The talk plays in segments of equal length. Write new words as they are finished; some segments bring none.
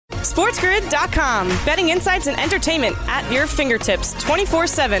SportsGrid.com. Betting insights and entertainment at your fingertips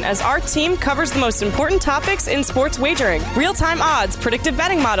 24/7 as our team covers the most important topics in sports wagering. Real-time odds, predictive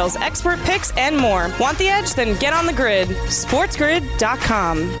betting models, expert picks, and more. Want the edge? Then get on the grid.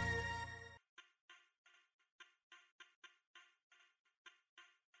 SportsGrid.com.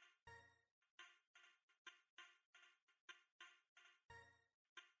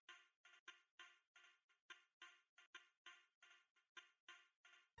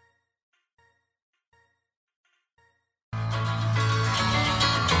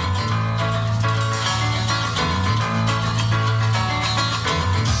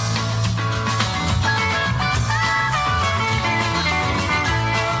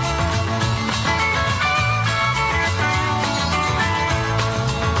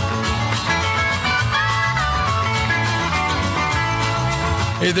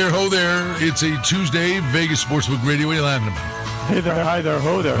 Hey there, ho there. It's a Tuesday, Vegas Sportsbook Radio. What are you laughing about? Hey there, hi there,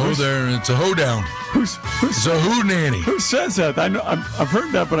 ho there. Ho there, it's a hodown. It's a hoo-nanny. Who says that? I've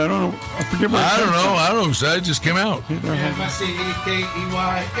heard that, but I don't know. I forget what I don't know. So it just came out.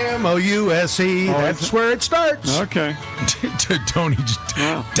 MSCKEYMOUSE. That's where it starts. Okay. Tony just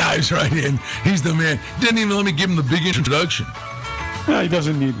dives right in. He's the man. Didn't even let me give him the big introduction. No, he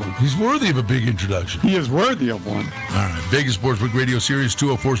doesn't need one. He's worthy of a big introduction. He is worthy of one. All right. Vegas Sportsbook Radio, Series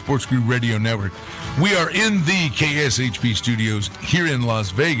 204 Sports Grid Radio Network. We are in the KSHP studios here in Las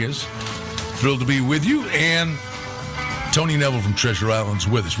Vegas. Thrilled to be with you. And Tony Neville from Treasure Island's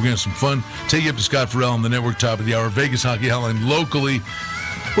with us. We're going to have some fun. Take you up to Scott Farrell on the network, top of the hour. Vegas Hockey Hotline locally.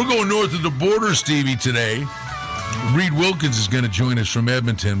 We're going north of the border, Stevie, today. Reed Wilkins is going to join us from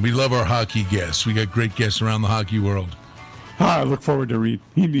Edmonton. We love our hockey guests. We got great guests around the hockey world. I look forward to Reed.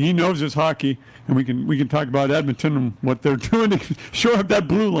 He knows his hockey, and we can talk about Edmonton and what they're doing to shore up that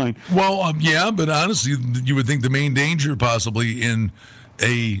blue line. Well, yeah, but honestly, you would think the main danger possibly in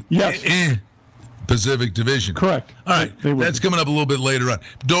a Pacific Division. Correct. All right, that's coming up a little bit later on.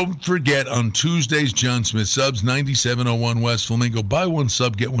 Don't forget, on Tuesdays, John Smith Subs, 9701 West Flamingo. Buy one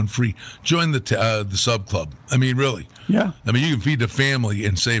sub, get one free. Join the sub club. I mean, really. Yeah. I mean, you can feed the family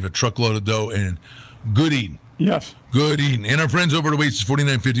and save a truckload of dough and good eating. Yes. Good eating. And our friends over at Oasis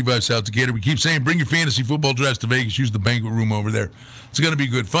 4955 South Decatur, we keep saying, bring your fantasy football dress to Vegas. Use the banquet room over there. It's going to be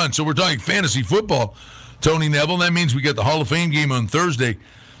good fun. So we're talking fantasy football, Tony Neville. That means we got the Hall of Fame game on Thursday.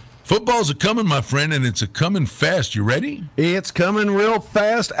 Football's a-coming, my friend, and it's a-coming fast. You ready? It's coming real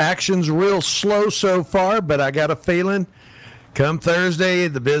fast. Action's real slow so far, but I got a feeling come Thursday,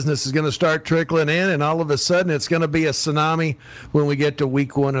 the business is going to start trickling in, and all of a sudden it's going to be a tsunami when we get to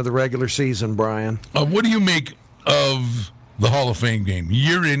week one of the regular season, Brian. What do you make of the Hall of Fame game,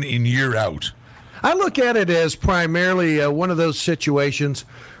 year in and year out? I look at it as primarily one of those situations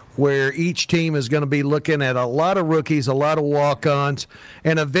where each team is going to be looking at a lot of rookies, a lot of walk-ons,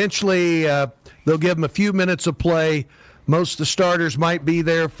 and eventually they'll give them a few minutes of play. Most of the starters might be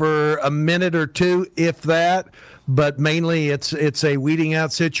there for a minute or two, if that. But mainly it's a weeding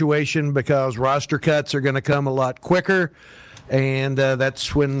out situation because roster cuts are going to come a lot quicker, and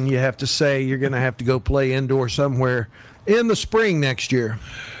that's when you have to say you're going to have to go play indoor somewhere in the spring next year.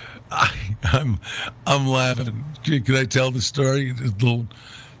 I'm laughing. Can I tell the story?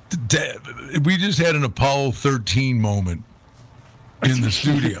 We just had an Apollo 13 moment in the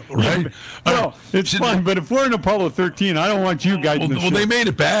studio, right? No, it's fine, but if we're in Apollo 13, I don't want you guys in the show. They made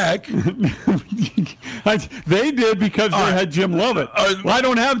it back. They did because they had Jim Lovett. Well, I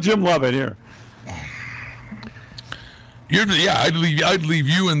don't have Jim Lovett here. I'd leave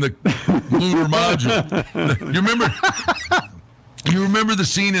you in the lunar module. You remember the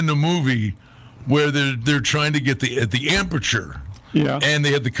scene in the movie where they're trying to get the aperture. Yeah. And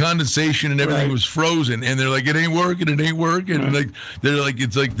they had the condensation and everything was frozen, and they're like, it ain't working. And like they're like,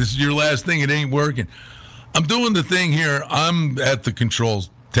 it's like, this is your last thing, it ain't working. I'm doing the thing here. I'm at the controls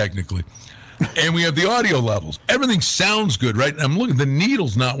technically. And we have the audio levels. Everything sounds good, right? And I'm looking, the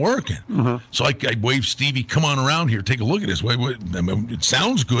needle's not working. So I wave Stevie, come on around here, take a look at this. It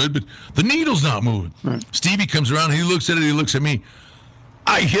sounds good, but the needle's not moving. Right. Stevie comes around, he looks at it, he looks at me.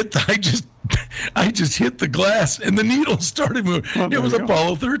 I just hit the glass, and the needle started moving. It was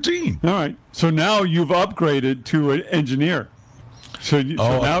Apollo 13. All right. So now you've upgraded to an engineer. I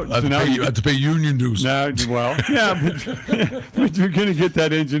have to pay union dues. But you're going to get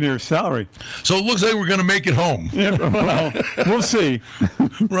that engineer's salary. So it looks like we're going to make it home. Yeah, well, we'll see.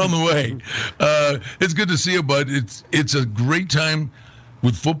 We're on the way. It's good to see you, bud. It's a great time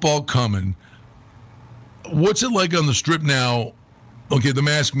with football coming. What's it like on the Strip now? Okay, the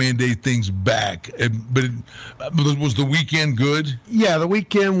mask mandate thing's back, but was the weekend good? Yeah, the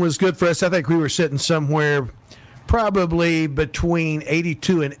weekend was good for us. I think we were sitting somewhere probably between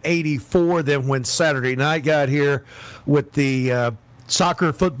 82 and 84 than when Saturday night got here with the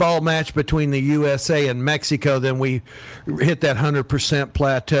soccer football match between the USA and Mexico. Then we hit that 100%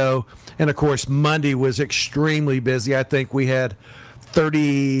 plateau. And, of course, Monday was extremely busy. I think we had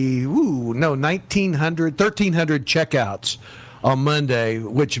 1,300 checkouts on Monday,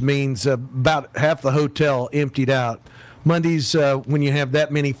 which means about half the hotel emptied out. Mondays, when you have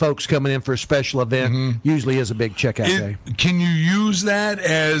that many folks coming in for a special event, usually is a big checkout day. Can you use that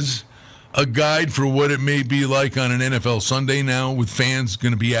as a guide for what it may be like on an NFL Sunday now with fans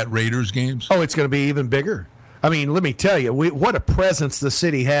going to be at Raiders games? Oh, it's going to be even bigger. I mean, let me tell you, what a presence the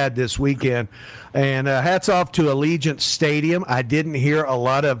city had this weekend. And hats off to Allegiant Stadium. I didn't hear a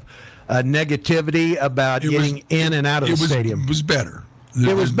lot of negativity about getting in and out of the stadium. It was better.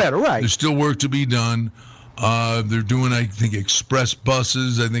 It was better, right. There's still work to be done. They're doing, I think, express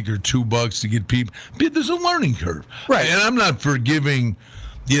buses. I think are $2 to get people. But there's a learning curve. Right. And I'm not forgiving,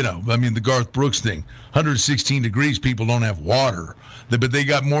 the Garth Brooks thing. 116 degrees, people don't have water. But they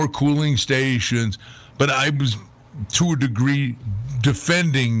got more cooling stations. But I was, to a degree,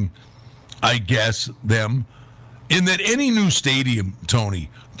 defending, I guess, them. In that any new stadium, Tony,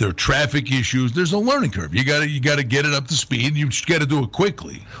 there are traffic issues. There's a learning curve. You got to get it up to speed. You just got to do it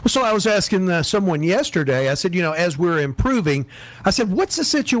quickly. Well, so I was asking someone yesterday. I said, as we're improving, I said, what's the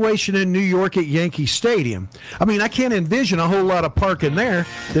situation in New York at Yankee Stadium? I mean, I can't envision a whole lot of parking there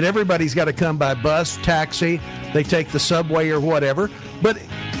that everybody's got to come by bus, taxi, they take the subway or whatever. But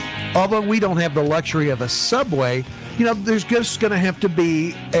although we don't have the luxury of a subway, there's just going to have to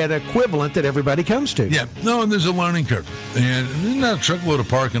be an equivalent that everybody comes to. Yeah, no, and there's a learning curve. And there's not a truckload of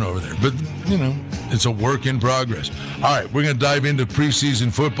parking over there. But, it's a work in progress. All right, we're going to dive into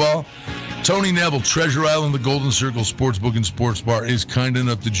preseason football. Tony Neville, Treasure Island, the Golden Circle Sportsbook and Sports Bar, is kind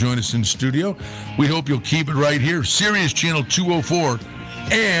enough to join us in studio. We hope you'll keep it right here, Sirius Channel 204,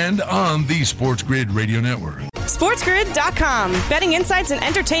 and on the Sports Grid Radio Network. SportsGrid.com. Betting insights and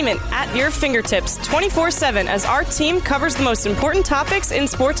entertainment at your fingertips 24/7 as our team covers the most important topics in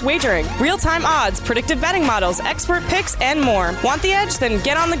sports wagering. Real-time odds, predictive betting models, expert picks, and more. Want the edge? Then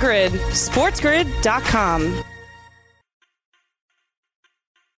get on the grid. SportsGrid.com.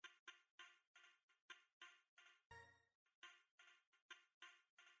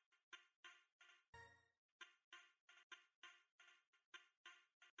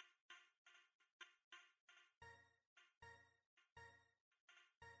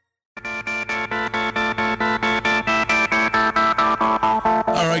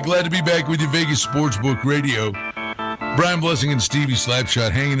 All right, glad to be back with you, Vegas Sportsbook Radio. Brian Blessing and Stevie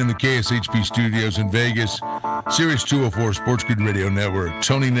Slapshot hanging in the KSHP studios in Vegas. Sirius 204 Sports Grid Radio Network.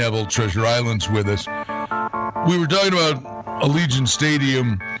 Tony Neville, Treasure Island's with us. We were talking about Allegiant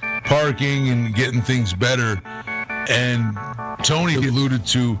Stadium parking and getting things better. And Tony alluded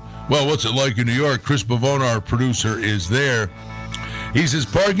to, what's it like in New York? Chris Pavona, our producer, is there. He says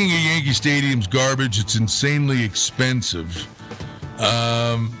parking at Yankee Stadium's garbage. It's insanely expensive.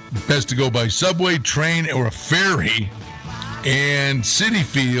 Best to go by subway, train, or a ferry. And Citi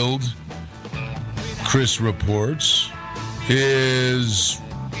Field, Chris reports, is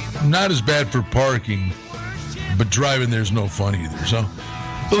not as bad for parking, but driving there's no fun either. So,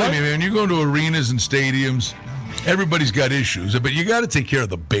 believe me, man, you go to arenas and stadiums, everybody's got issues, but you got to take care of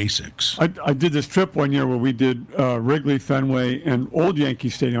the basics. I did this trip one year where we did Wrigley, Fenway, and Old Yankee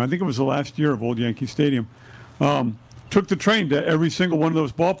Stadium. I think it was the last year of Old Yankee Stadium. Took the train to every single one of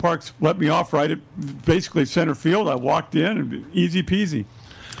those ballparks, let me off right at basically center field. I walked in and easy peasy.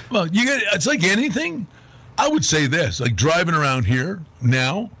 Well, it's like anything. I would say this, like driving around here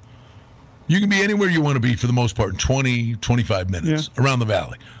now, you can be anywhere you want to be for the most part in 20, 25 minutes around the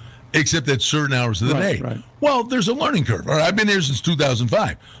valley, except at certain hours of the day. Right. Well, there's a learning curve. All right, I've been here since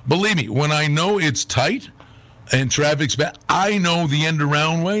 2005. Believe me, when I know it's tight and traffic's bad, I know the end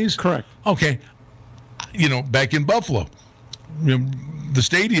around ways. Correct. Okay. Back in Buffalo, the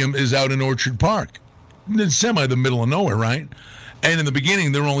stadium is out in Orchard Park. It's the middle of nowhere, right? And in the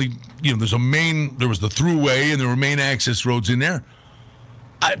beginning, there were only, there was the throughway and there were main access roads in there.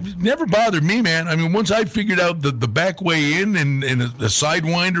 It never bothered me, man. I mean, once I figured out the back way in and a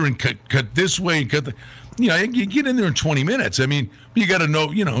sidewinder and cut this way and cut the, you get in there in 20 minutes. I mean, you got to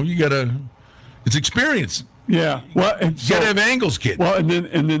know, it's experience. Yeah, well, and you gotta have angles, kid. Well, and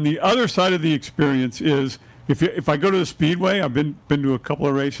then the other side of the experience is if I go to the Speedway, I've been to a couple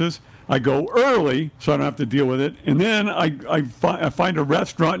of races. I go early so I don't have to deal with it, and then I find a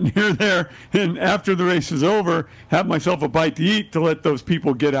restaurant near there, and after the race is over, have myself a bite to eat to let those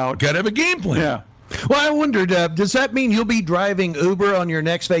people get out. Gotta have a game plan. Yeah. Well, I wondered, does that mean you'll be driving Uber on your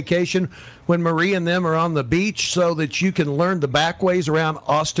next vacation when Marie and them are on the beach so that you can learn the back ways around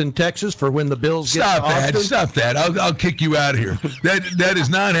Austin, Texas for when the Bills get to Austin? Stop that. I'll kick you out of here. That is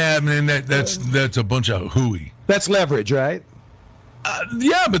not happening. That's a bunch of hooey. That's leverage, right?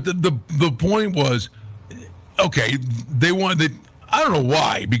 Yeah, but the point was, okay, they wanted. I don't know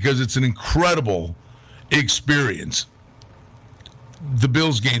why, because it's an incredible experience. The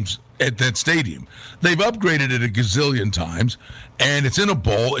Bills games at that stadium. They've upgraded it a gazillion times, and it's in a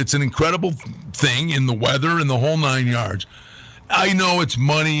bowl. It's an incredible thing in the weather and the whole 9 yards. I know it's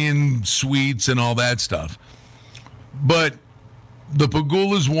money and suites and all that stuff, but the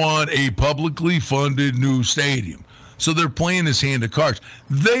Pagulas want a publicly funded new stadium. So they're playing this hand of cards.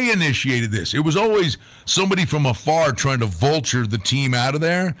 They initiated this. It was always somebody from afar trying to vulture the team out of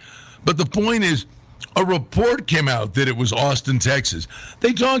there. But the point is, a report came out that it was Austin, Texas.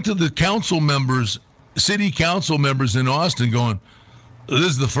 They talked to the council members, city council members in Austin going, this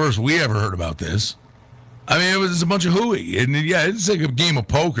is the first we ever heard about this. I mean, it was a bunch of hooey. And yeah, it's like a game of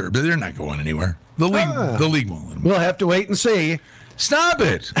poker, but they're not going anywhere. The league won't let them. We'll have to wait and see. Stop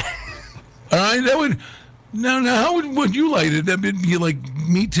it. All right, that would... Now, how would you like it? That would be like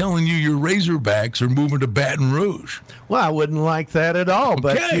me telling you your Razorbacks are moving to Baton Rouge. Well, I wouldn't like that at all.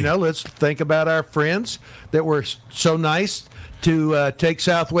 Okay. But, let's think about our friends that were so nice to take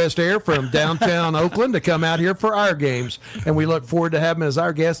Southwest Air from downtown Oakland to come out here for our games. And we look forward to having them as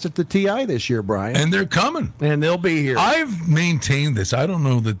our guest at the TI this year, Brian. And they're coming. And they'll be here. I've maintained this. I don't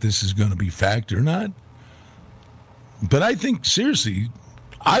know that this is going to be fact or not. But I think, seriously...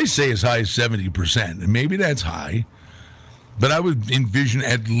 I say as high as 70%, and maybe that's high, but I would envision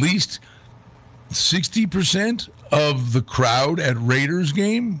at least 60% of the crowd at Raiders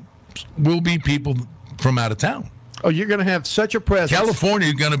game will be people from out of town. Oh, you're going to have such a presence. California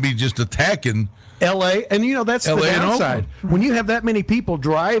is going to be just attacking L.A., and that's LA the downside. When you have that many people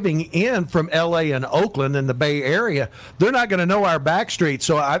driving in from L.A. and Oakland and the Bay Area, they're not going to know our back streets.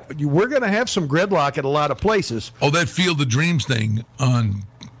 So we're going to have some gridlock at a lot of places. Oh, that Field of Dreams thing on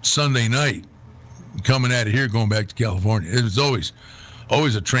Sunday night, coming out of here, going back to California. It was always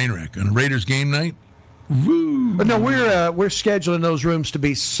a train wreck. On a Raiders game night, woo. But no, we're scheduling those rooms to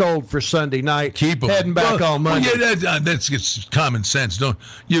be sold for Sunday night. Keep them. Heading back on Monday. Well, yeah, that's it's common sense. Don't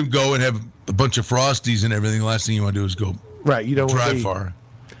you go and have a bunch of Frosties and everything. The last thing you want to do is go right. You don't drive far.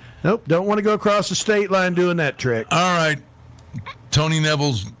 Nope, don't want to go across the state line doing that trick. All right, Tony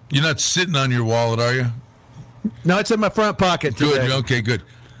Neville's. You're not sitting on your wallet, are you? No, it's in my front pocket today. Good. Okay, good.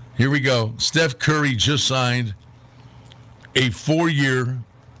 Here we go. Steph Curry just signed a 4-year,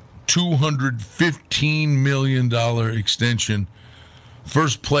 $215 million extension.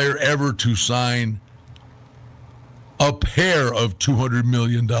 First player ever to sign a pair of $200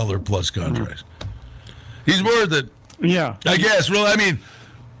 million plus contracts. He's worth it. Yeah. I guess. Well, I mean,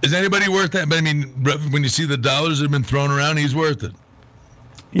 is anybody worth that? But I mean, when you see the dollars that have been thrown around, he's worth it.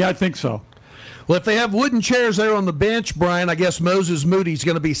 Yeah, I think so. Well, if they have wooden chairs there on the bench, Brian, I guess Moses Moody's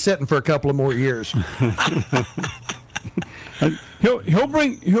going to be sitting for a couple of more years.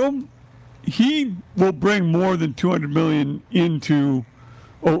 He will bring more than $200 million into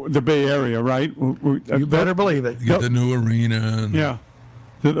the Bay Area, right? You better believe it. Get the new arena. Yeah,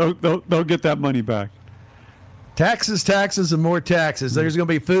 they'll get that money back. Taxes, and more taxes. There's going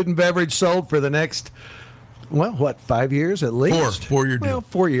to be food and beverage sold for the next, 5 years at least? 4-year deal. Well,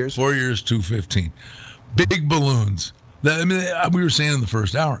 4 years. 4 years, $215. Big balloons. We were saying in the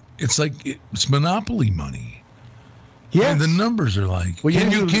first hour, it's like it's monopoly money. Yeah, the numbers are like. Well,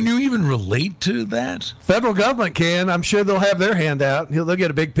 can you even relate to that? Federal government can. I'm sure they'll have their hand out. They'll get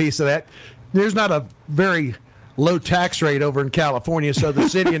a big piece of that. There's not a very low tax rate over in California, so the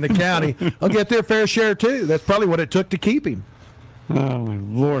city and the county will get their fair share too. That's probably what it took to keep him. Oh my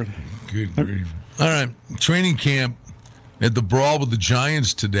Lord! Good grief. All right, training camp at the brawl with the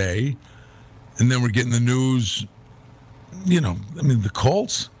Giants today, and then we're getting the news. The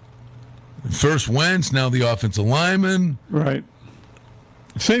Colts. First Wentz, now the offensive lineman. Right.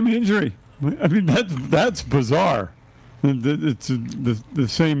 Same injury. I mean, that's bizarre. It's the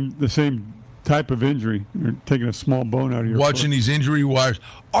same type of injury. You're taking a small bone out of your Watching foot. these injury wires.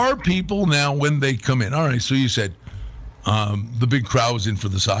 Are people now, when they come in, all right, so you said the big crowd was in for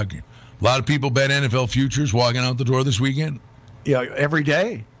the soccer game. A lot of people bet NFL futures walking out the door this weekend. Yeah, every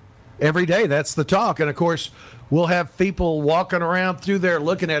day. every day. That's the talk. And, of course, we'll have people walking around through there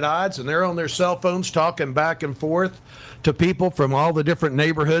looking at odds, and they're on their cell phones talking back and forth to people from all the different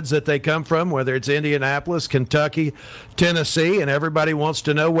neighborhoods that they come from, whether it's Indianapolis, Kentucky, Tennessee, and everybody wants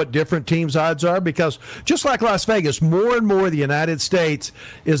to know what different teams' odds are because just like Las Vegas, more and more the United States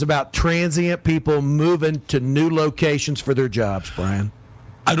is about transient people moving to new locations for their jobs, Brian.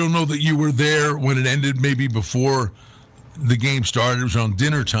 I don't know that you were there when it ended, maybe before the game started. It was around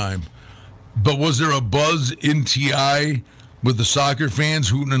dinner time. But was there a buzz in TI with the soccer fans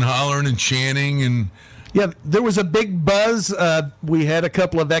hooting and hollering and chanting and... Yeah, there was a big buzz. We had a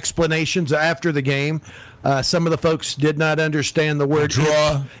couple of explanations after the game. Some of the folks did not understand the word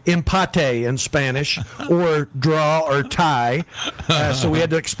draw, empate in Spanish, or draw or tie. So we had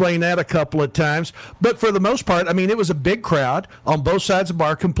to explain that a couple of times. But for the most part, I mean, it was a big crowd on both sides of the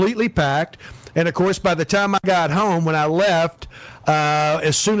bar, completely packed. And, of course, by the time I got home, when I left,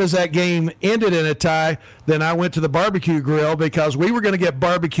 as soon as that game ended in a tie, then I went to the barbecue grill because we were going to get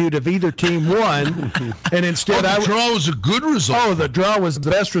barbecued if either team won. And instead, the draw was a good result. Oh, the draw was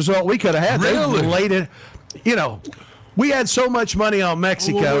the best result we could have had. Really? They laid it. You know, we had so much money on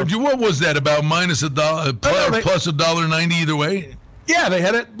Mexico. What was that, about minus $1, plus $1.90 either way? Yeah, they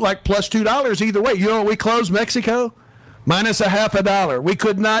had it like plus $2 either way. You know, we closed Mexico minus $0.50. We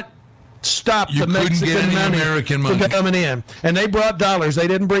could not stop the Mexican money from coming in. And they brought dollars. They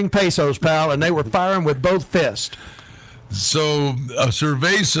didn't bring pesos, pal, and they were firing with both fists. So a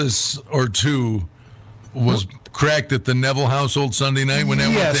cervezas or two was cracked at the Neville household Sunday night when that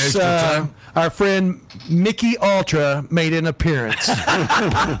went to extra time? Our friend Mickey Ultra made an appearance.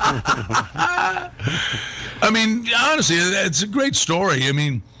 I mean, honestly, it's a great story. I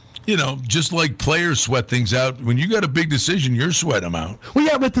mean, you know, just like players sweat things out, when you got a big decision, you're sweat them out. Well,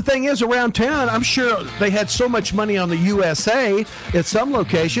 yeah, but the thing is, around town, I'm sure they had so much money on the USA at some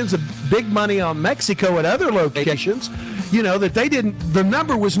locations, big money on Mexico at other locations, you know, that they didn't, the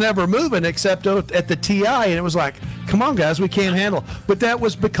number was never moving except at the TI, and it was like, come on, guys, we can't handle. But that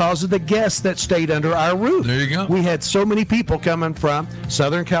was because of the guests that stayed under our roof. There you go. We had so many people coming from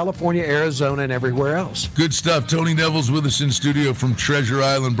Southern California, Arizona, and everywhere else. Good stuff. Tony Neville's with us in studio from Treasure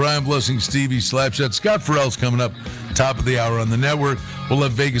Island. Brian Blessing, Stevie Slapshot. Scott Farrell's coming up top of the hour on the network. We'll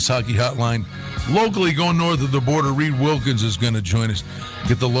have Vegas Hockey Hotline. Locally, going north of the border, Reed Wilkins is going to join us.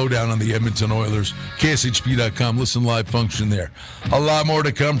 Get the lowdown on the Edmonton Oilers. KSHP.com. Listen live function there. A lot more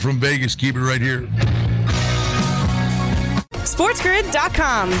to come from Vegas. Keep it right here.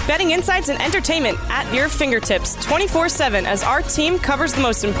 SportsGrid.com. Betting insights and entertainment at your fingertips 24/7 as our team covers the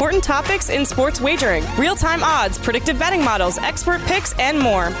most important topics in sports wagering. Real-time odds, predictive betting models, expert picks, and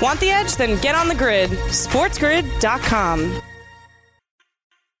more. Want the edge? Then get on the grid. SportsGrid.com.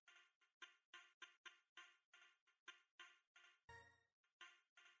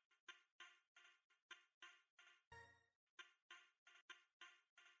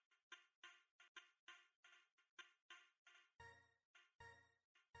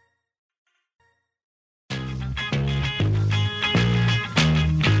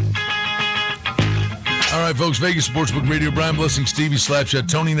 All right, folks, Vegas Sportsbook Radio, Brian Blessing, Stevie Slapshot,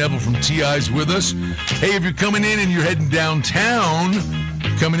 Tony Neville from TI's with us. Hey, if you're coming in and you're heading downtown,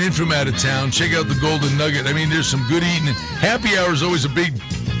 coming in from out of town, check out the Golden Nugget. I mean, there's some good eating. Happy hour is always a big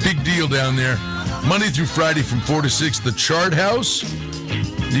deal down there. Monday through Friday from 4 to 6, the Chart House.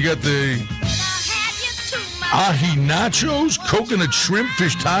 You got the ahi nachos, coconut shrimp,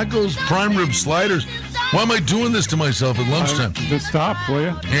 fish tacos, prime rib sliders. Why am I doing this to myself at lunchtime? Just stop, will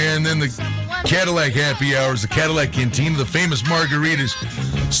you? And then the Cadillac happy hours, the Cadillac Cantina, the famous margaritas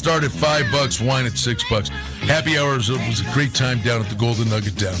start at $5, wine at $6. Happy hours was a great time down at the Golden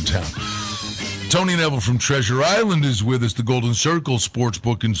Nugget downtown. Tony Neville from Treasure Island is with us, the Golden Circle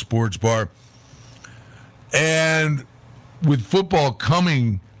Sportsbook and Sports Bar. And with football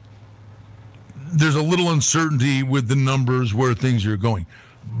coming, there's a little uncertainty with the numbers where things are going.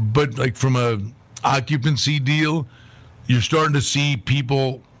 But like from a occupancy deal, you're starting to see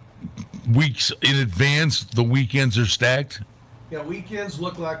people weeks in advance, the weekends are stacked. Yeah, weekends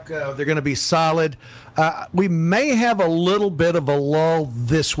look like they're going to be solid. We may have a little bit of a lull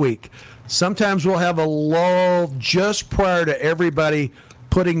this week. Sometimes we'll have a lull just prior to everybody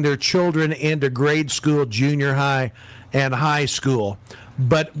putting their children into grade school, junior high, and high school.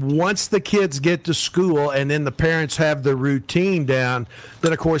 But once the kids get to school and then the parents have the routine down,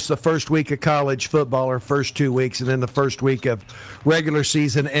 then, of course, the first week of college football or first 2 weeks and then the first week of regular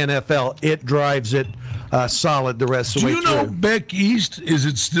season NFL, it drives it solid the rest of the way through. Do you know back east, is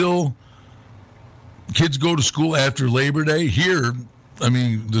it still kids go to school after Labor Day? Here, I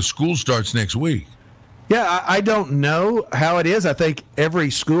mean, the school starts next week. Yeah, I don't know how it is. I think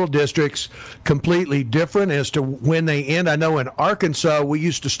every school district's completely different as to when they end. I know in Arkansas, we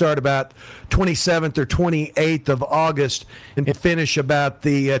used to start about 27th or 28th of August and finish about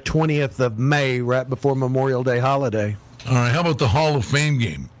the 20th of May, right before Memorial Day holiday. All right, how about the Hall of Fame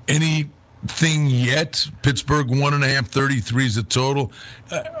game? Anything yet? Pittsburgh 1.5, 33 is the total.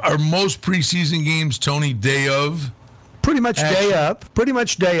 Are most preseason games, Tony, day of? Pretty much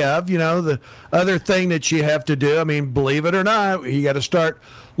day of. You know, the other thing that you have to do, I mean, believe it or not, you got to start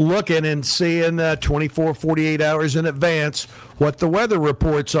looking and seeing 24, 48 hours in advance what the weather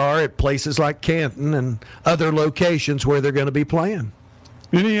reports are at places like Canton and other locations where they're going to be playing.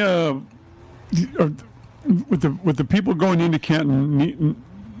 Any with the people going into Canton,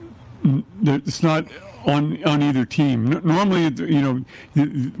 it's not on either team. Normally, you know,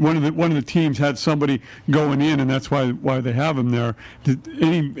 one of the teams had somebody going in, and that's why they have them there.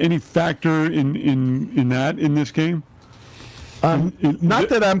 Any factor in that in this game? Not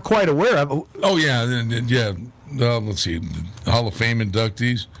that I'm quite aware of. Oh yeah. Let's see, Hall of Fame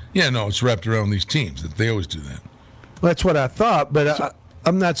inductees. Yeah, no, it's wrapped around these teams. They always do that. That's what I thought, but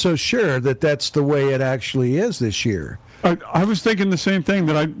I'm not so sure that that's the way it actually is this year. I was thinking the same thing,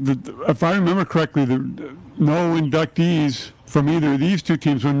 that if I remember correctly, no inductees from either of these two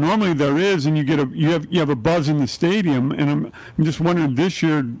teams. When normally there is, and you have a buzz in the stadium. And I'm just wondering this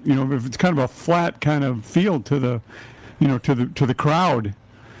year, you know, if it's kind of a flat kind of feel to the crowd,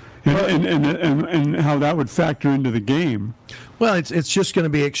 and how that would factor into the game. Well, it's just going to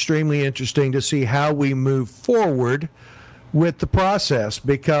be extremely interesting to see how we move forward with the process,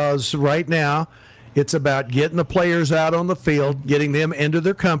 because right now it's about getting the players out on the field, getting them into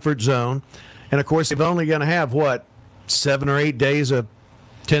their comfort zone. And, of course, they've only going to have, 7 or 8 days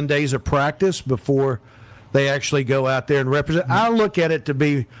 10 days of practice before they actually go out there and represent. I look at it to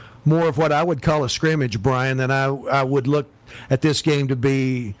be more of what I would call a scrimmage, Brian, than I would look at this game to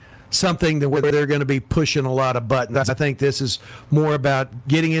be something where they're going to be pushing a lot of buttons. I think this is more about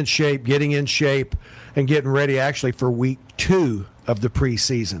getting in shape, and getting ready actually for week 2 of the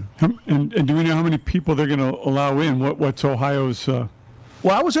preseason. And do we know how many people they're going to allow in? What's Ohio's? Well,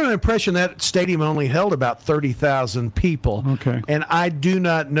 I was under the impression that stadium only held about 30,000 people. Okay. And I do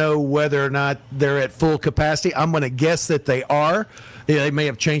not know whether or not they're at full capacity. I'm going to guess that they are. They may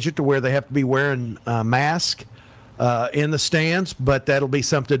have changed it to where they have to be wearing a mask in the stands, but that'll be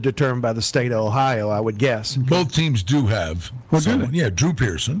something determined by the state of Ohio, I would guess. Both teams do have someone. Yeah, Drew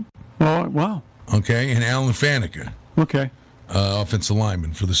Pearson. Oh, wow. Okay, and Alan Faneca. Okay. Offensive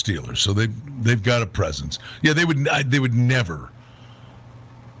lineman for the Steelers. So they've got a presence. Yeah, they would never.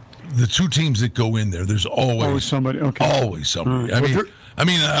 The two teams that go in there, there's always somebody. Okay. Always somebody. Right. I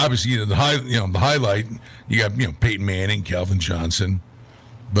mean, obviously, the highlight. You got Peyton Manning, Calvin Johnson,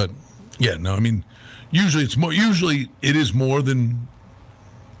 but yeah, no. I mean, usually it is more than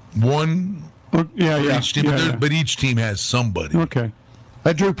one. Each team, but each team has somebody. Okay.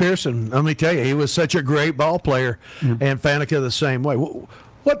 Drew Pearson, let me tell you, he was such a great ball player, and Faneca the same way.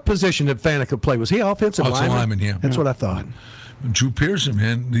 What position did Faneca play? Was he offensive lineman? Yeah. That's what I thought. Drew Pearson,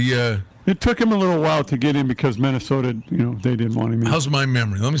 man. It took him a little while to get in because Minnesota, they didn't want him in. How's my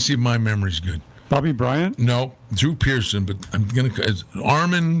memory? Let me see if my memory's good. Bobby Bryant? No, Drew Pearson, but I'm going to...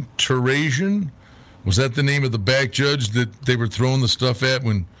 Armin Tarazian? Was that the name of the back judge that they were throwing the stuff at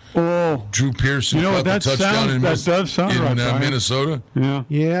when... Oh, Drew Pearson caught the touchdown in Minnesota.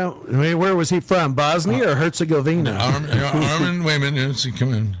 Yeah. I mean, where was he from? Bosnia or Herzegovina? Armin, wait a minute.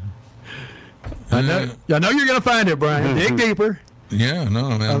 Come in. I know you're going to find it, Brian. Dig deeper. Yeah,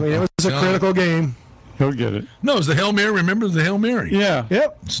 no, man. I mean, it was a critical game. He'll get it. No, it was the Hail Mary. Remember the Hail Mary? Yeah.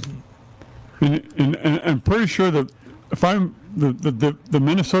 Yep. And I'm pretty sure that if I'm the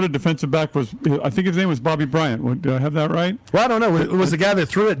Minnesota defensive back was, I think his name was Bobby Bryant. Did I have that right? Well, I don't know. Was the guy that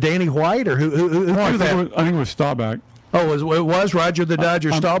threw it Danny White or who threw that? I think it was Staubach. Oh, it was Roger the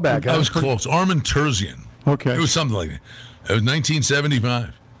Dodger Staubach. That was close. Armin Tarazian. Okay. It was something like that. It was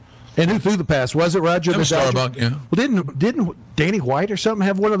 1975. And who threw the pass? Was it Roger the Dodger? Staubach, yeah. Well, didn't Danny White or something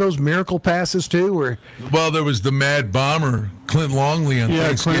have one of those miracle passes too? Well, there was the Mad Bomber, Clint Longley on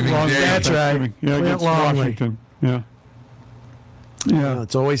Thanksgiving Day. That's right. Yeah, Clint Longley. Washington. Yeah. Yeah,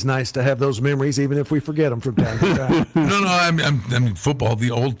 it's always nice to have those memories, even if we forget them from time to time. No, I mean football,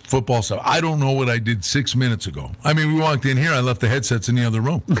 the old football stuff. I don't know what I did 6 minutes ago. I mean, we walked in here, I left the headsets in the other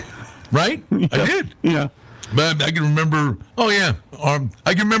room, right? Yeah. I did. Yeah. But I can remember. Oh yeah,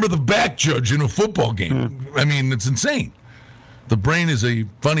 I can remember the back judge in a football game. I mean, it's insane. The brain is a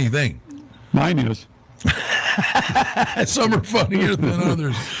funny thing. Mine is. Some are funnier than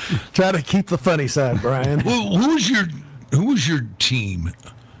others. Try to keep the funny side, Brian. Well, who was your team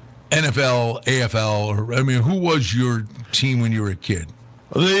NFL, AFL, who was your team when you were a kid?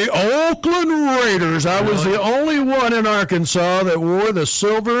 The Oakland Raiders. I was the only one in Arkansas that wore the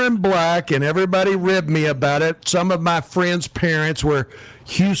silver and black, and everybody ribbed me about it. Some of my friends' parents were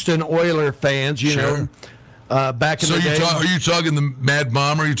Houston Oiler fans, you know, back in the day. Are you talking the Mad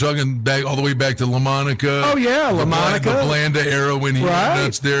Bomber? Are you talking back all the way back to LaMonica? Oh, yeah, LaMonica. The Blanda era when he went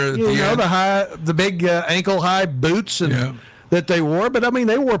nuts there at the end. The big ankle-high boots and that they wore. But, I mean,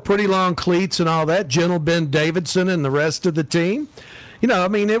 they wore pretty long cleats and all that. Gentle Ben Davidson and the rest of the team. You know, I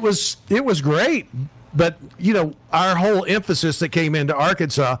mean, it was great, but, you know, our whole emphasis that came into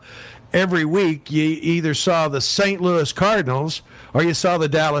Arkansas, every week you either saw the St. Louis Cardinals or you saw the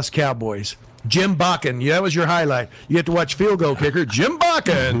Dallas Cowboys. Jim Bakken, that was your highlight. You had to watch field goal kicker, Jim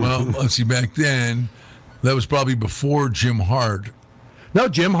Bakken. Well, let's see, back then, that was probably before Jim Hart. No,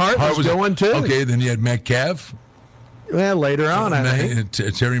 Jim Hart was going too. Okay, then you had Metcalf. Well, later on, I think.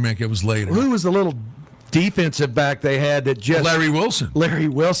 Terry Metcalf was later. Who was the little defensive back they had that just Larry Wilson. Let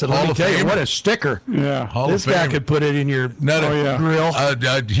me tell you, what a sticker. Yeah. This guy could put it in your grill.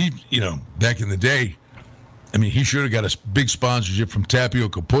 He, back in the day, I mean, he should have got a big sponsorship from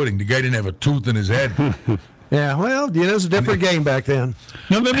Tapioca Pudding. The guy didn't have a tooth in his head. Yeah, well, it was a different game back then.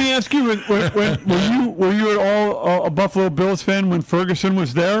 Now, let me ask you, were you at all a Buffalo Bills fan when Ferguson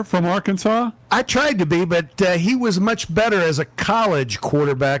was there from Arkansas? I tried to be, but he was much better as a college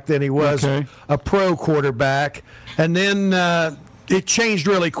quarterback than he was a pro quarterback. And then it changed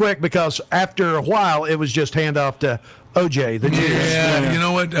really quick because after a while, it was just handoff to OJ, the Jews. Yeah, you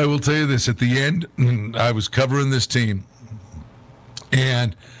know what? I will tell you this. At the end, I was covering this team,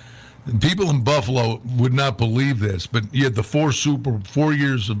 and people in Buffalo would not believe this, but you had the 4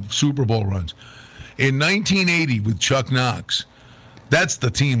 years of Super Bowl runs. In 1980 with Chuck Knox, that's the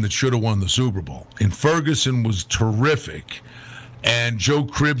team that should have won the Super Bowl. And Ferguson was terrific. And Joe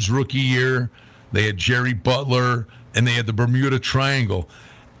Cribb's rookie year, they had Jerry Butler, and they had the Bermuda Triangle.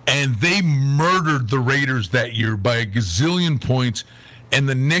 And they murdered the Raiders that year by a gazillion points. And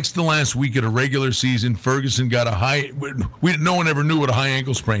the next to last week of a regular season, Ferguson got no one ever knew what a high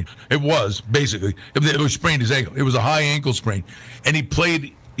ankle sprain. It was, basically. It was sprained his ankle. It was a high ankle sprain. And he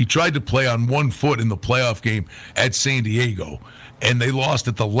tried to play on 1 foot in the playoff game at San Diego. And they lost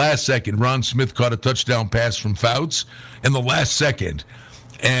at the last second. Ron Smith caught a touchdown pass from Fouts in the last second.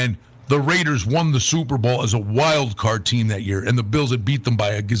 And the Raiders won the Super Bowl as a wild card team that year. And the Bills had beat them by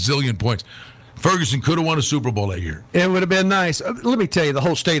a gazillion points. Ferguson could have won a Super Bowl that year. It would have been nice. Let me tell you, the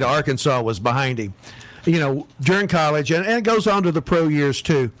whole state of Arkansas was behind him. You know, during college, and it goes on to the pro years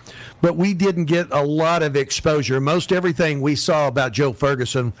too. But we didn't get a lot of exposure. Most everything we saw about Joe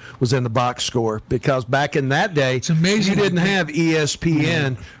Ferguson was in the box score because back in that day, it's amazing. You didn't have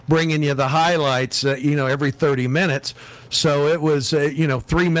ESPN bringing you the highlights, every 30 minutes. So it was,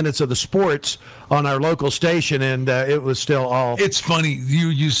 3 minutes of the sports on our local station, and it was still all. It's funny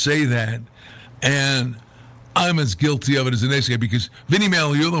you say that. And I'm as guilty of it as the next guy because Vinny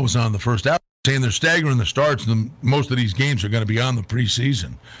Magliulo was on the first hour saying they're staggering the starts and most of these games are going to be on the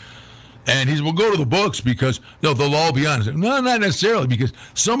preseason. And he said, well, go to the books because they'll all be on. I said, no, not necessarily because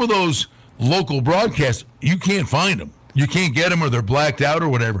some of those local broadcasts, you can't find them. You can't get them or they're blacked out or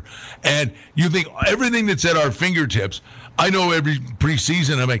whatever. And you think everything that's at our fingertips, I know every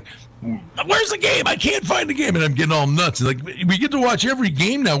preseason I'm like, where's the game? I can't find the game. And I'm getting all nuts. Like, we get to watch every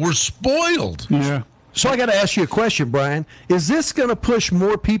game now. We're spoiled. Yeah. So I got to ask you a question, Brian. Is this going to push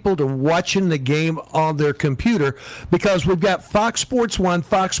more people to watching the game on their computer? Because we've got Fox Sports 1,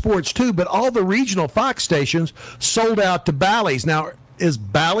 Fox Sports 2, but all the regional Fox stations sold out to Bally's. Now, is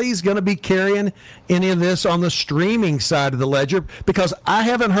Bally's going to be carrying any of this on the streaming side of the ledger? Because I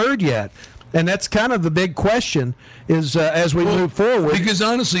haven't heard yet. And that's kind of the big question is as we move forward. Because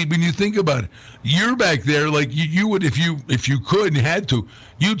honestly, when you think about it, you're back there like you would if you could and had to,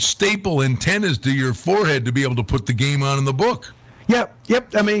 you'd staple antennas to your forehead to be able to put the game on in the book.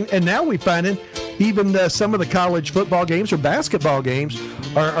 Yep. I mean, and now we find it, even some of the college football games or basketball games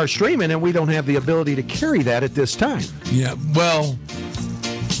are streaming, and we don't have the ability to carry that at this time. Yeah, well,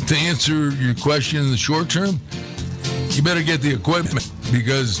 to answer your question in the short term, you better get the equipment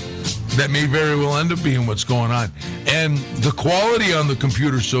because that may very well end up being what's going on. And the quality on the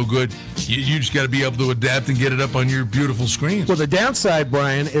computer's so good, you just got to be able to adapt and get it up on your beautiful screens. Well, the downside,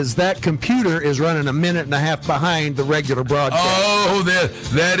 Brian, is that computer is running a minute and a half behind the regular broadcast. Oh,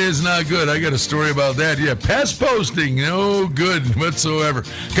 that is not good. I got a story about that. Yeah, pass posting, no good whatsoever.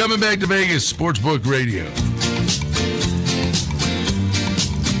 Coming back to Vegas, Sportsbook Radio.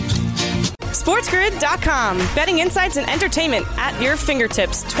 SportsGrid.com. Betting insights and entertainment at your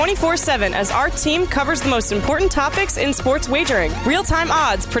fingertips 24/7 as our team covers the most important topics in sports wagering. Real-time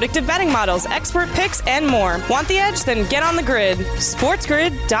odds, predictive betting models, expert picks, and more. Want the edge? Then get on the grid.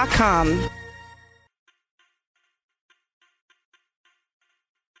 SportsGrid.com.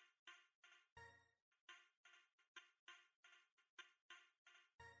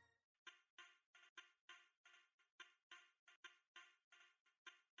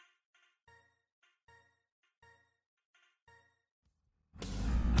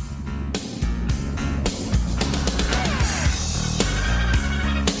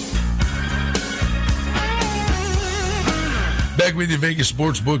 Back with you, Vegas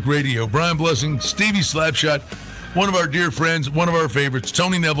Sportsbook Radio. Brian Blessing, Stevie Slapshot, one of our dear friends, one of our favorites.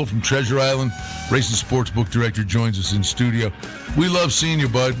 Tony Neville from Treasure Island, Racing Sportsbook Director, joins us in studio. We love seeing you,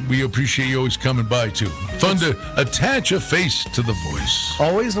 bud. We appreciate you always coming by, too. Fun to attach a face to the voice.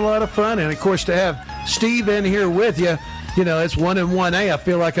 Always a lot of fun. And, of course, to have Steve in here with you, you know, it's 1 and 1A. I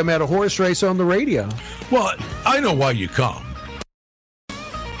feel like I'm at a horse race on the radio. Well, I know why you come.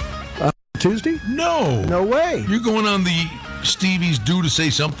 Tuesday? No. No way. You're going on the Stevie's due to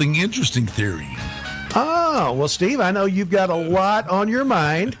say something interesting theory. Oh, well, Steve, I know you've got a lot on your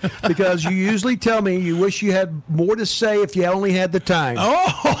mind because you usually tell me you wish you had more to say if you only had the time.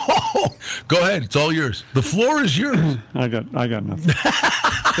 Oh, go ahead. It's all yours. The floor is yours. I got nothing.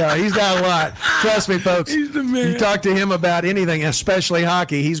 No, he's got a lot. Trust me, folks. He's the man. You talk to him about anything, especially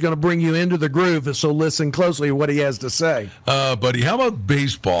hockey, he's going to bring you into the groove, so listen closely to what he has to say. Buddy, how about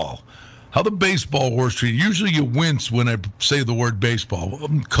baseball? How the baseball horse treated? Usually you wince when I say the word baseball.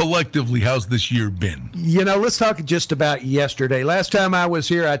 Collectively, how's this year been? You know, let's talk just about yesterday. Last time I was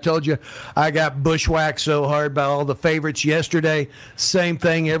here, I told you I got bushwhacked so hard by all the favorites. Yesterday, same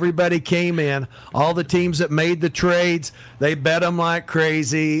thing. Everybody came in. All the teams that made the trades, they bet them like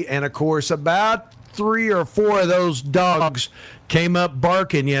crazy. And, of course, about 3 or 4 of those dogs came up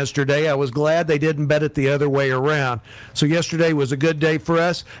barking yesterday. I was glad they didn't bet it the other way around. So yesterday was a good day for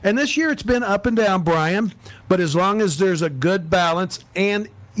us. And this year it's been up and down, Brian. But as long as there's a good balance, and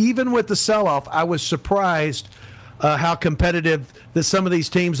even with the sell-off, I was surprised how competitive that some of these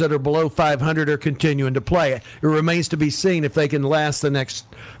teams that are below 500 are continuing to play. It remains to be seen if they can last the next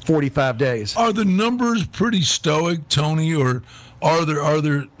 45 days. Are the numbers pretty stoic, Tony, or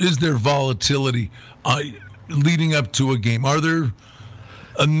is there volatility leading up to a game? Are there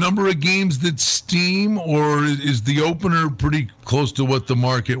a number of games that steam, or is the opener pretty close to what the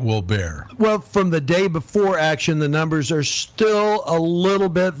market will bear? Well, from the day before action, the numbers are still a little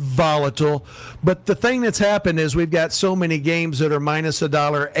bit volatile. But the thing that's happened is we've got so many games that are minus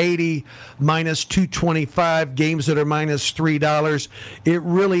 $1.80, minus $2.25, games that are minus $3. It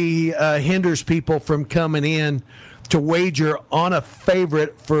really hinders people from coming in to wager on a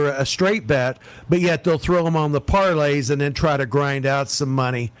favorite for a straight bet, but yet they'll throw them on the parlays and then try to grind out some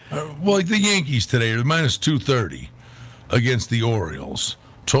money. Well, like the Yankees today are minus 230 against the Orioles.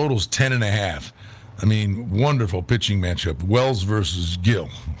 Total's 10.5. I mean, wonderful pitching matchup. Wells versus Gill.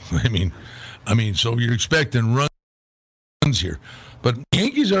 I mean, so you're expecting runs here, but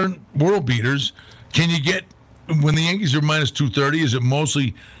Yankees aren't world beaters. Can you get, when the Yankees are minus 230? Is it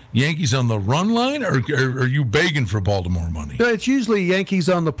mostly Yankees on the run line, or are you begging for Baltimore money? It's usually Yankees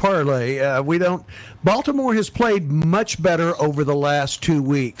on the parlay. Baltimore has played much better over the last 2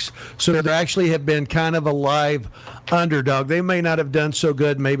 weeks, so they actually have been kind of a live underdog. They may not have done so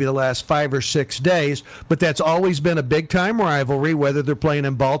good maybe the last 5 or 6 days, but that's always been a big-time rivalry, whether they're playing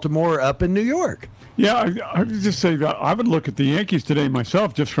in Baltimore or up in New York. Yeah, I would just say that I would look at the Yankees today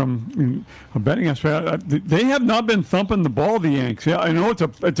myself, just from a betting aspect. They have not been thumping the ball, the Yanks. Yeah, I know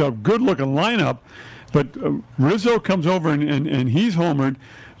it's a good-looking lineup, but Rizzo comes over and he's homered.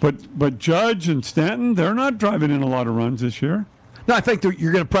 But Judge and Stanton, they're not driving in a lot of runs this year. No, I think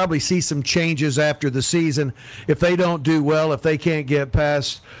you're going to probably see some changes after the season. If they don't do well, if they can't get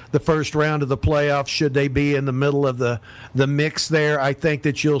past the first round of the playoffs, should they be in the middle of the mix there, I think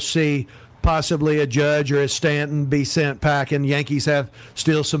that you'll see possibly a Judge or a Stanton be sent packing. Yankees have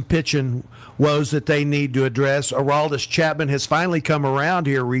still some pitching woes that they need to address. Aroldis Chapman has finally come around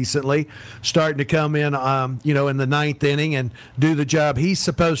here recently, starting to come in, in the ninth inning and do the job he's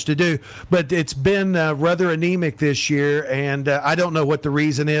supposed to do. But it's been rather anemic this year, and I don't know what the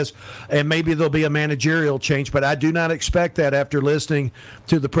reason is. And maybe there'll be a managerial change, but I do not expect that after listening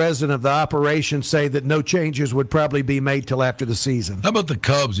to the president of the operation say that no changes would probably be made till after the season. How about the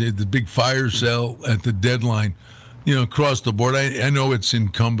Cubs? They had the big fire sale at the deadline, across the board. I know it's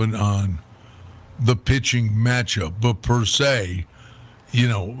incumbent on the pitching matchup, but per se,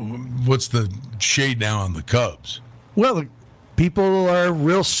 what's the shade now on the Cubs? Well, people are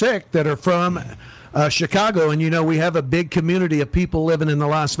real sick that are from Chicago. And, we have a big community of people living in the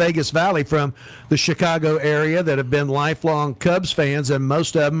Las Vegas Valley from the Chicago area that have been lifelong Cubs fans, and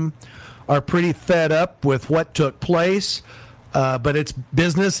most of them are pretty fed up with what took place. But it's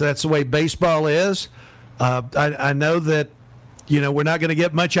business. That's the way baseball is. I know that, we're not going to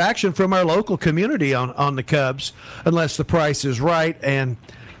get much action from our local community on the Cubs unless the price is right. And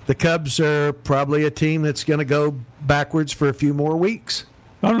the Cubs are probably a team that's going to go backwards for a few more weeks.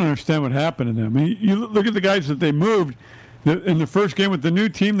 I don't understand what happened to them. I mean, you look at the guys that they moved. In the first game with the new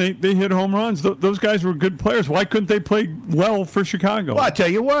team, they hit home runs. Those guys were good players. Why couldn't they play well for Chicago? Well, I tell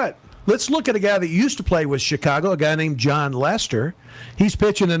you what. Let's look at a guy that used to play with Chicago, a guy named John Lester. He's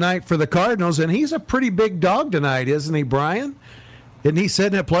pitching tonight for the Cardinals, and he's a pretty big dog tonight, isn't he, Brian? Isn't he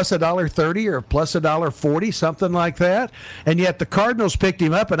sitting at plus $1.30 or plus $1.40, something like that? And yet the Cardinals picked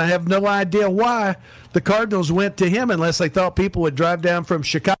him up, and I have no idea why the Cardinals went to him unless they thought people would drive down from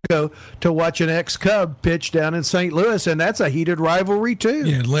Chicago to watch an ex-Cub pitch down in St. Louis, and that's a heated rivalry too.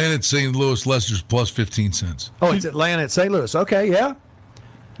 Yeah, Atlanta at St. Louis, Lester's plus 15 cents. Oh, it's Atlanta at St. Louis. Okay, yeah.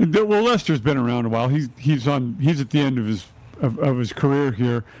 Well, Lester's been around a while. He's at the end of his career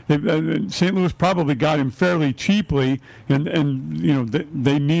here. St. Louis probably got him fairly cheaply, and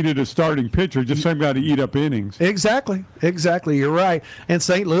they needed a starting pitcher. Just some guy to eat up innings. Exactly. You're right. And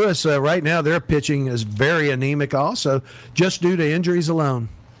St. Louis right now, their pitching is very anemic, also just due to injuries alone.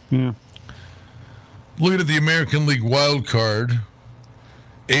 Yeah. Looking at the American League wild card,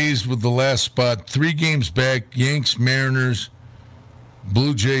 A's with the last spot, 3 games back. Yanks, Mariners,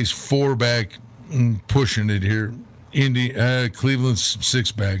 Blue Jays 4 back, pushing it here. Cleveland's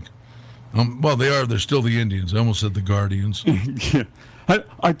 6 back. Well, they're still the Indians. I almost said the Guardians. Yeah.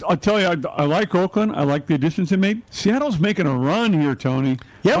 I'll tell you, I like Oakland. I like the additions they made. Seattle's making a run here, Tony.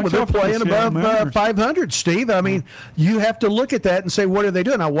 Yeah, well, they're playing above 500, Steve. I mean, you have to look at that and say, what are they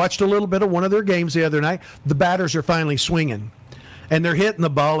doing? I watched a little bit of one of their games the other night. The batters are finally swinging. And they're hitting the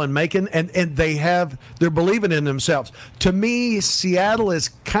ball and making, and they're believing in themselves. To me, Seattle is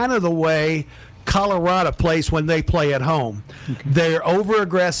kind of the way Colorado plays when they play at home. Okay. They're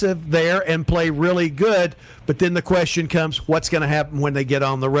over-aggressive there and play really good, but then the question comes, what's going to happen when they get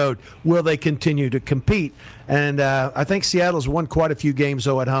on the road? Will they continue to compete? And I think Seattle's won quite a few games,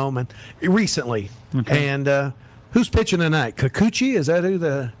 though, at home and recently. Okay. And who's pitching tonight? Kikuchi? Is that who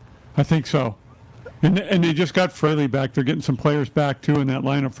the... I think so. And they just got Fraley back. They're getting some players back, too, in that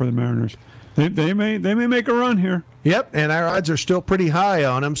lineup for the Mariners. They may make a run here. Yep, and our odds are still pretty high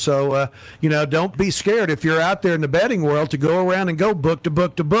on them. So, don't be scared if you're out there in the betting world to go around and go book to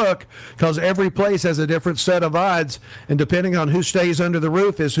book to book, because every place has a different set of odds. And depending on who stays under the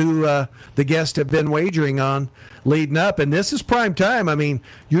roof is who the guests have been wagering on leading up. And this is prime time. I mean,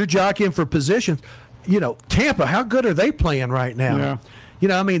 you're jockeying for positions. Tampa, how good are they playing right now?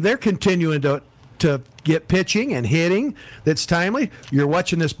 Yeah. They're continuing to get pitching and hitting that's timely. You're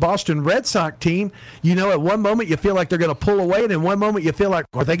watching this Boston Red Sox team. At one moment you feel like they're going to pull away, and in one moment you feel like,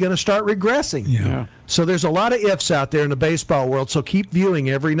 are they going to start regressing? Yeah. So there's a lot of ifs out there in the baseball world, so keep viewing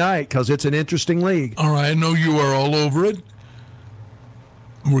every night because it's an interesting league. All right, I know you are all over it.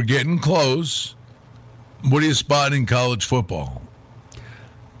 We're getting close. What are you spotting in college football?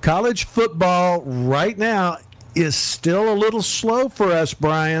 College football right now is still a little slow for us,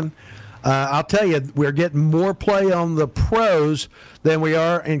 Brian. I'll tell you, we're getting more play on the pros than we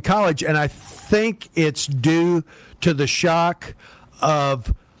are in college, and I think it's due to the shock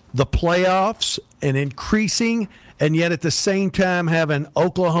of the playoffs and increasing, and yet at the same time having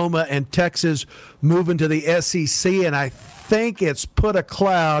Oklahoma and Texas moving to the SEC, and I think it's put a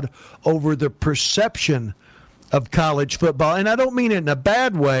cloud over the perception of college football. And I don't mean it in a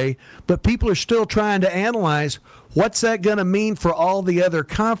bad way, but people are still trying to analyze what's that going to mean for all the other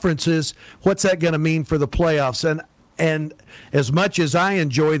conferences? What's that going to mean for the playoffs? And as much as I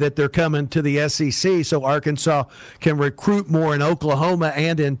enjoy that they're coming to the SEC so Arkansas can recruit more in Oklahoma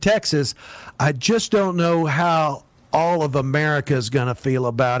and in Texas, I just don't know how all of America is going to feel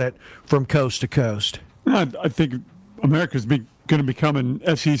about it from coast to coast. I think America's going to become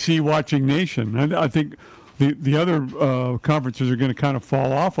an SEC watching nation. I think the other conferences are going to kind of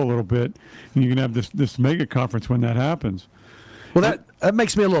fall off a little bit, and you're going to have this mega conference when that happens. Well, that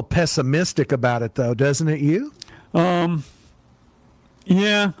makes me a little pessimistic about it, though, doesn't it? You?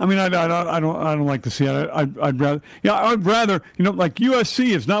 Yeah. I mean, I don't like to see it. I'd rather, like USC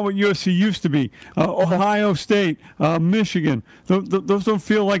is not what USC used to be. Ohio State, Michigan, those don't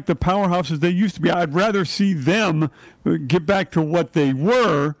feel like the powerhouses they used to be. I'd rather see them get back to what they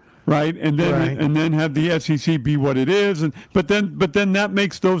were. right? And then have the SEC be what it is, but then that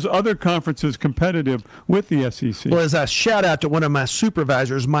makes those other conferences competitive with the SEC. Well, as I shout out to one of my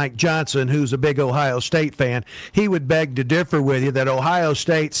supervisors, Mike Johnson, who's a big Ohio State fan, he would beg to differ with you that Ohio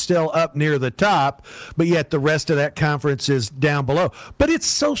State's still up near the top, but yet the rest of that conference is down below. But it's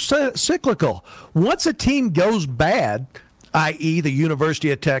so cyclical. Once a team goes bad, i.e. the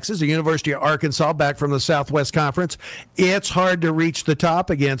University of Texas, the University of Arkansas back from the Southwest Conference, it's hard to reach the top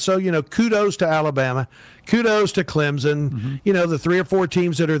again. So, kudos to Alabama, kudos to Clemson, the 3 or 4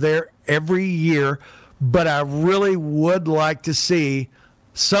 teams that are there every year. But I really would like to see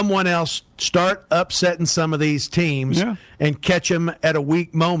someone else start upsetting some of these teams and catch them at a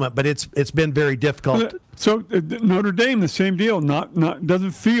weak moment. But it's been very difficult. So Notre Dame, the same deal. Not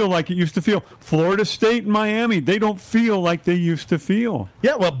doesn't feel like it used to feel. Florida State and Miami, they don't feel like they used to feel.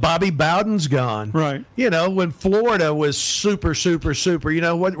 Yeah, well, Bobby Bowden's gone. Right. When Florida was super, super, super.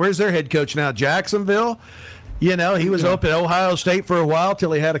 Where's their head coach now? Jacksonville. He was up at Ohio State for a while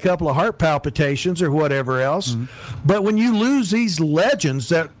till he had a couple of heart palpitations or whatever else. But when you lose these legends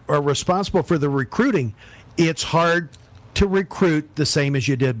that are responsible for the recruiting, it's hard to recruit the same as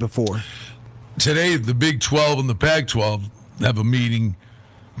you did before. Today, the Big 12 and the Pac-12 have a meeting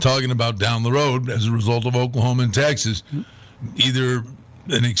talking about down the road as a result of Oklahoma and Texas, either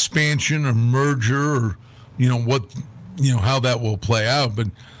an expansion or merger or, how that will play out. But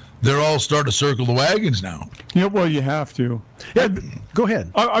they're all starting to circle the wagons now. Yeah, well, you have to. Yeah, go ahead.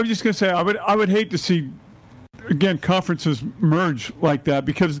 I was just going to say, I would hate to see, again, conferences merge like that,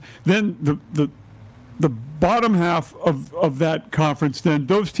 because then the bottom half of that conference, then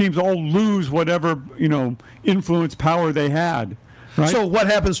those teams all lose whatever, influence power they had. Right? So what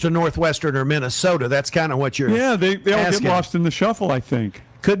happens to Northwestern or Minnesota? That's kind of what you're they all get lost in the shuffle, I think.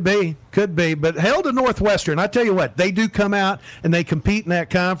 Could be. But hell to Northwestern. I tell you what, they do come out and they compete in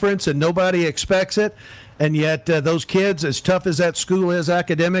that conference and nobody expects it. And yet those kids, as tough as that school is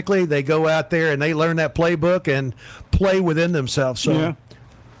academically, they go out there and they learn that playbook and play within themselves. So. Yeah.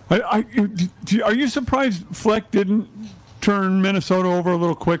 Are you surprised Fleck didn't turn Minnesota over a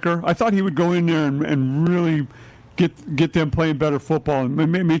little quicker? I thought he would go in there and really get them playing better football. And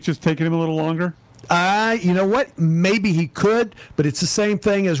maybe it's just taking him a little longer? You know what? Maybe he could, but it's the same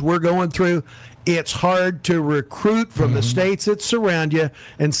thing as we're going through. It's hard to recruit from the states that surround you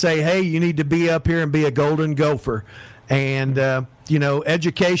and say, hey, you need to be up here and be a Golden Gopher. And,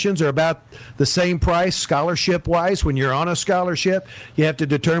 educations are about the same price scholarship-wise. When you're on a scholarship, you have to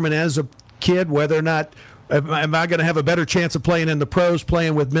determine as a kid whether or not am I going to have a better chance of playing in the pros,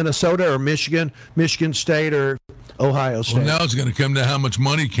 playing with Minnesota or Michigan State or Ohio State. Well, now it's going to come to how much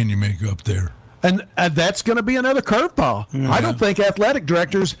money can you make up there. And that's going to be another curveball. Yeah. I don't think athletic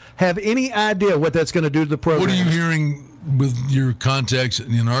directors have any idea what that's going to do to the program. What are you hearing with your contacts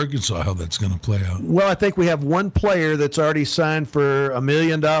in Arkansas, how that's going to play out? Well, I think we have one player that's already signed for $1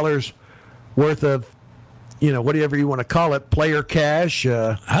 million worth of, whatever you want to call it, player cash.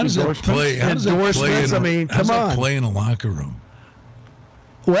 How does that play? Endorsements. Come on. Play in a locker room?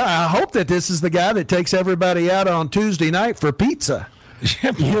 Well, I hope that this is the guy that takes everybody out on Tuesday night for pizza.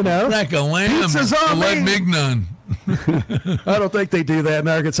 Yeah, like a lamb. Pizza's on me. Mignon. I don't think they do that in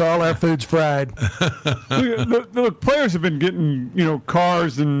Arkansas. All our food's fried. Look, players have been getting,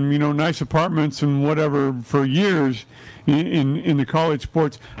 cars and, nice apartments and whatever for years in the college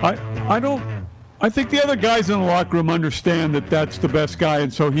sports. I think the other guys in the locker room understand that that's the best guy,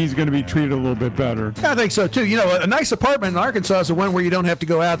 and so he's going to be treated a little bit better. I think so, too. A nice apartment in Arkansas is the one where you don't have to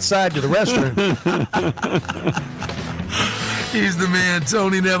go outside to the restroom. He's the man,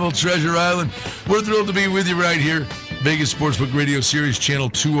 Tony Neville, Treasure Island. We're thrilled to be with you right here. Vegas Sportsbook Radio Series, Channel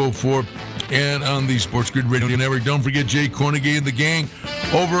 204, and on the Sports Grid Radio Network. Don't forget Jay Kornegay and the gang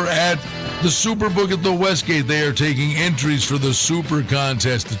over at the Superbook at the Westgate. They are taking entries for the Super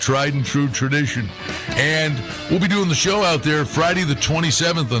Contest, the tried and true tradition. And we'll be doing the show out there Friday the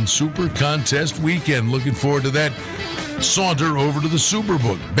 27th on Super Contest weekend. Looking forward to that saunter over to the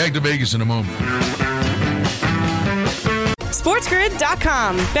Superbook. Back to Vegas in a moment.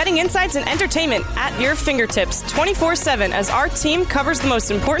 SportsGrid.com. Betting insights and entertainment at your fingertips 24/7 as our team covers the most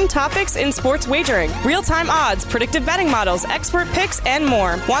important topics in sports wagering. Real-time odds, predictive betting models, expert picks, and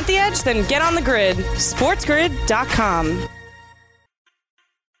more. Want the edge? Then get on the grid. SportsGrid.com.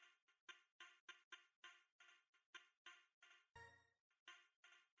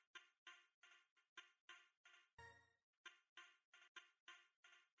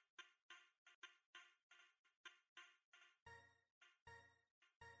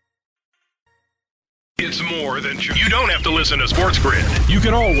 It's more than shoes. You don't have to listen to Sports Grid. You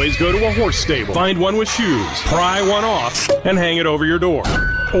can always go to a horse stable, find one with shoes, pry one off, and hang it over your door.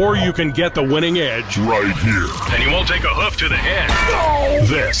 or you can get the winning edge right here. And you won't take a hoof to the head. No!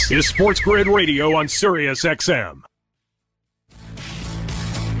 This is Sports Grid Radio on Sirius XM.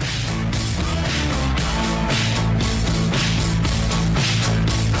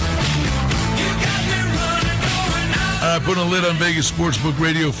 Putting a lid on Vegas Sportsbook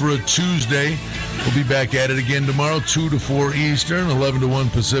Radio for a Tuesday. We'll be back at it again tomorrow, 2 to 4 Eastern, 11 to 1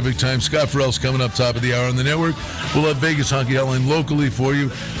 Pacific time. Scott Farrell's coming up top of the hour on the network. We'll have Vegas Hockey Hotline locally for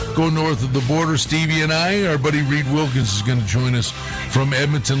you. Go north of the border. Stevie and I, our buddy Reed Wilkins is going to join us from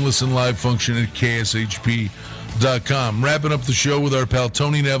Edmonton. Listen live function at KSHP.com. Wrapping up the show with our pal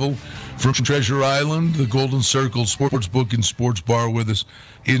Tony Neville from Treasure Island, the Golden Circle Sportsbook and Sports Bar with us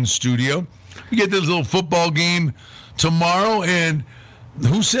in studio. We get this little football game tomorrow, and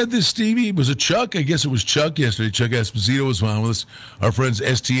who said this, Stevie? Was it Chuck? I guess it was Chuck yesterday. Chuck Esposito was on with us. Our friends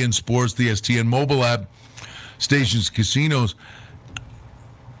STN Sports, the STN mobile app, stations, casinos.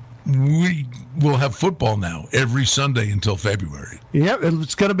 We will have football now every Sunday until February. Yeah,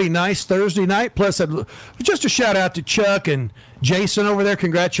 it's going to be nice Thursday night. Plus, just a shout out to Chuck and Jason over there.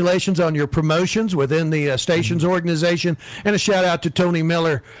 Congratulations on your promotions within the stations organization. And a shout out to Tony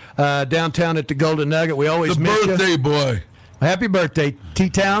Miller downtown at the Golden Nugget. We always miss you. The birthday boy. Happy birthday,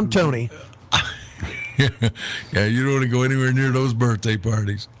 T-Town Tony. Yeah, you don't want to go anywhere near those birthday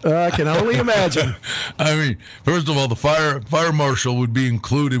parties. I can only imagine. I mean, first of all, the fire marshal would be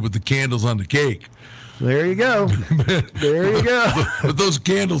included with the candles on the cake. There you go. There you go. But those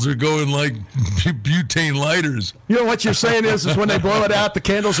candles are going like butane lighters. You know what you're saying is when they blow it out, the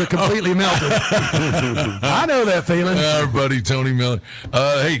candles are completely melted. I know that feeling. Our buddy Tony Miller.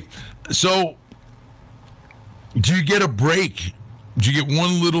 Hey, so do you get a break? Do you get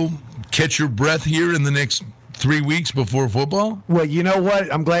one little catch your breath here in the next 3 weeks before football? Well, you know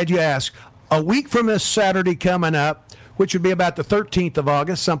what? I'm glad you asked. A week from this Saturday coming up, which would be about the 13th of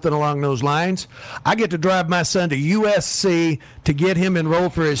August, something along those lines, I get to drive my son to USC to get him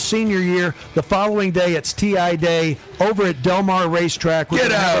enrolled for his senior year. The following day, it's TI Day over at Del Mar Racetrack. We're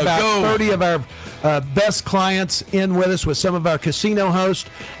going to have about 30 of our best clients in with us with some of our casino hosts,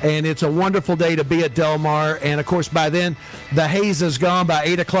 and it's a wonderful day to be at Del Mar. And, of course, by then, the haze is gone. By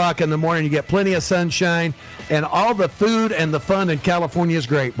 8 o'clock in the morning, you get plenty of sunshine, and all the food and the fun in California is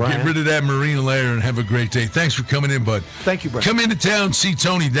great, Brian. Get rid of that marine layer and have a great day. Thanks for coming in, bud. Thank you, Brian. Come into town, see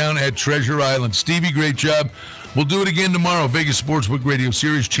Tony down at Treasure Island. Stevie, great job. We'll do it again tomorrow. Vegas Sportsbook Radio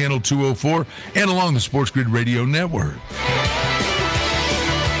Series, Channel 204, and along the Sports Grid Radio Network.